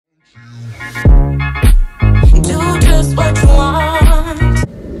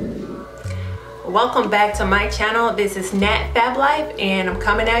Welcome back to my channel. This is Nat Fab Life and I'm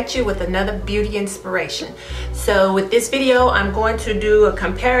coming at you with another beauty inspiration. So with this video, I'm going to do a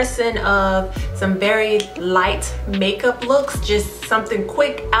comparison of some very light makeup looks, just something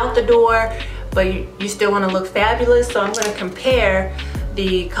quick out the door, but you still want to look fabulous. So I'm going to compare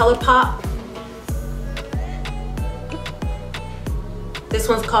the ColourPop. This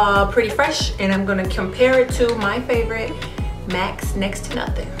one's called Pretty Fresh, and I'm going to compare it to my favorite, MAC's Next to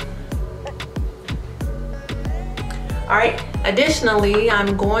Nothing. Alright, additionally,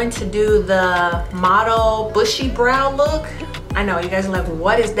 I'm going to do the model bushy brow look. I know, you guys are like,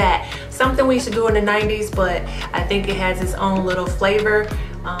 what is that? Something we used to do in the 90s, but I think it has its own little flavor.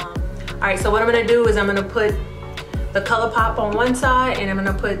 Alright, so what I'm going to do is I'm going to put the ColourPop on one side, and I'm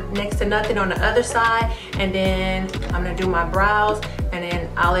going to put Next to Nothing on the other side, and then I'm going to do my brows, and then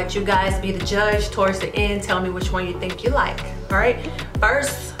I'll let you guys be the judge towards the end. Tell me which one you think you like. Alright,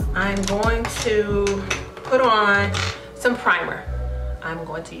 first I'm going to put on some primer. I'm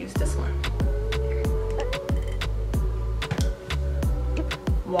going to use this one.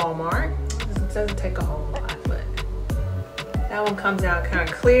 Walmart. It doesn't take a whole lot, but that one comes out kind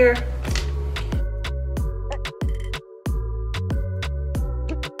of clear.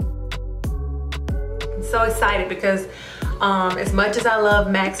 I'm so excited because as much as I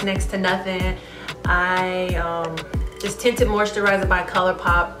love MAC's Next to Nothing, this tinted moisturizer by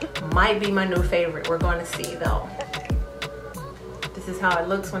ColourPop might be my new favorite. We're going to see though. This is how it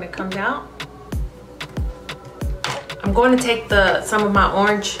looks when it comes out. I'm going to take some of my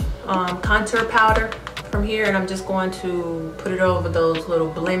orange contour powder from here, and I'm just going to put it over those little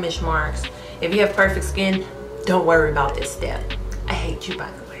blemish marks. If you have perfect skin, don't worry about this step. I hate you,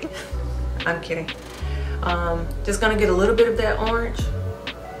 by the way. I'm kidding. Just gonna get a little bit of that orange,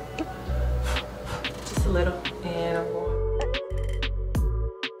 just a little, and I'm going.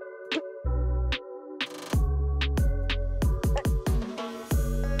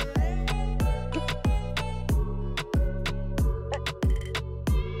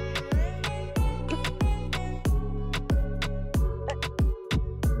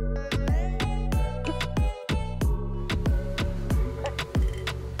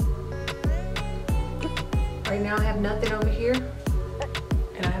 Right now I have nothing over here,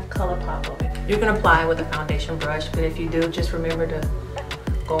 and I have ColourPop over here. You can apply with a foundation brush, but if you do, just remember to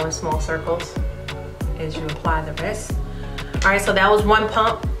go in small circles as you apply the rest. All right, so that was one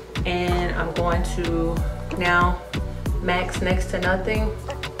pump, and I'm going to now MAC's Next to Nothing,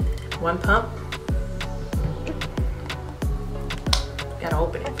 one pump. Gotta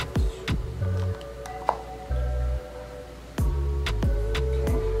open it.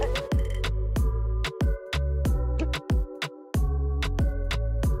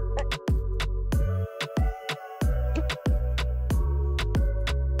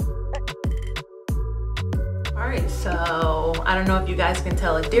 Alright, so I don't know if you guys can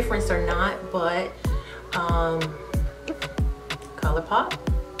tell a difference or not, but ColourPop,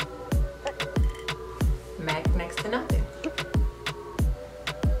 MAC Next to Nothing.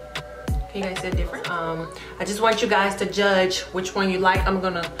 Can you guys see a difference? I just want you guys to judge which one you like. I'm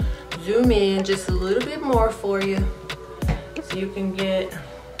gonna zoom in just a little bit more for you so you can get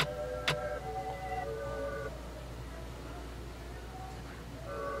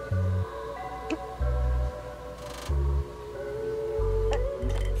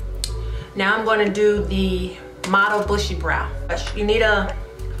Now I'm going to do the model bushy brow. You need a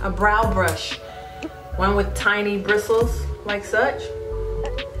brow brush, one with tiny bristles like such.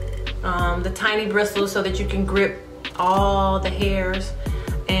 The tiny bristles so that you can grip all the hairs.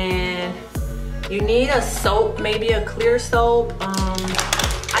 And you need a soap, maybe a clear soap.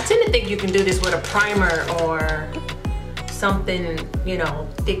 I tend to think you can do this with a primer or something, you know,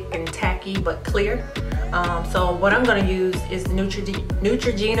 thick and tacky but clear. So what I'm going to use is the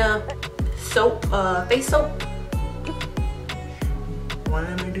Neutrogena soap, face soap. Why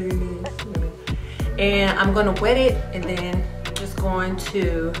am I doing this? And I'm gonna wet it, and then just going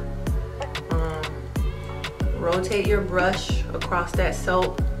to rotate your brush across that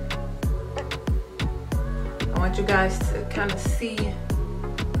soap. I want you guys to kind of see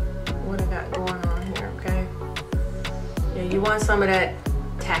what I got going on here, okay? Yeah, you want some of that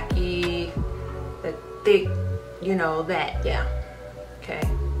tacky, that thick, you know, that, yeah, okay.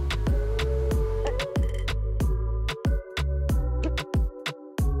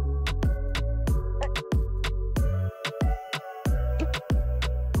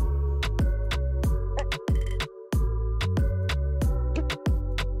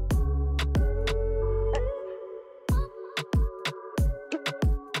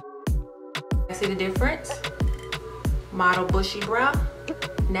 See the difference? Model bushy brow,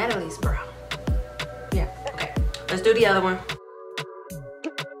 Natalie's brow. Let's do the other one.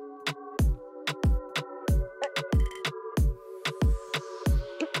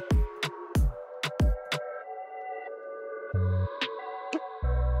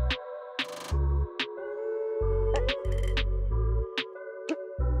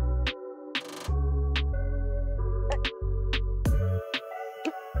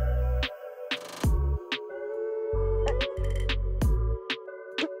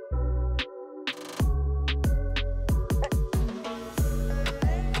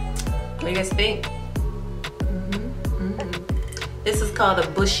 What do you guys think? This is called a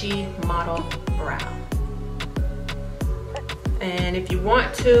Bushy-Model brow. And if you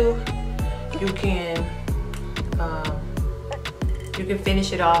want to, you can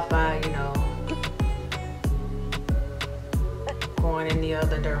finish it off by, you know, going in the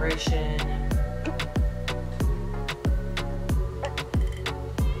other direction.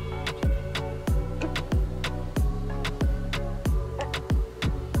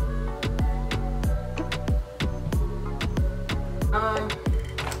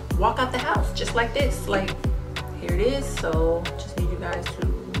 Walk out the house just like this. Like, here it is. So just need you guys to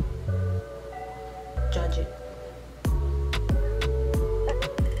judge it.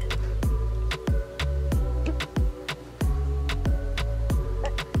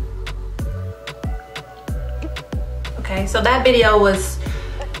 Okay, so that video was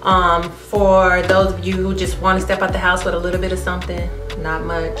for those of you who just want to step out the house with a little bit of something, not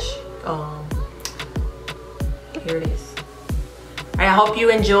much. Here it is. I hope you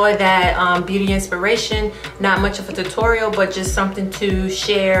enjoyed that beauty inspiration. Not much of a tutorial, but just something to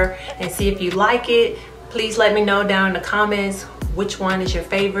share and see if you like it. Please let me know down in the comments which one is your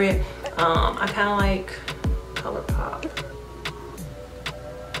favorite. I kind of like ColourPop.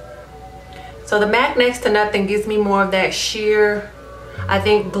 So the MAC Next to Nothing gives me more of that sheer, I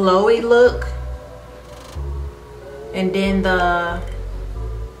think, glowy look. And then the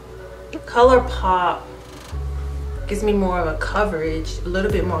ColourPop gives me more of a coverage, a little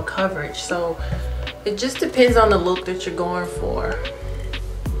bit more coverage. So it just depends on the look that you're going for.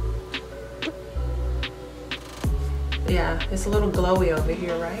 Yeah, it's a little glowy over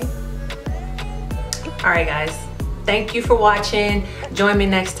here, right? All right, guys. Thank you for watching. Join me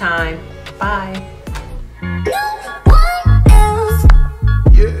next time. Bye.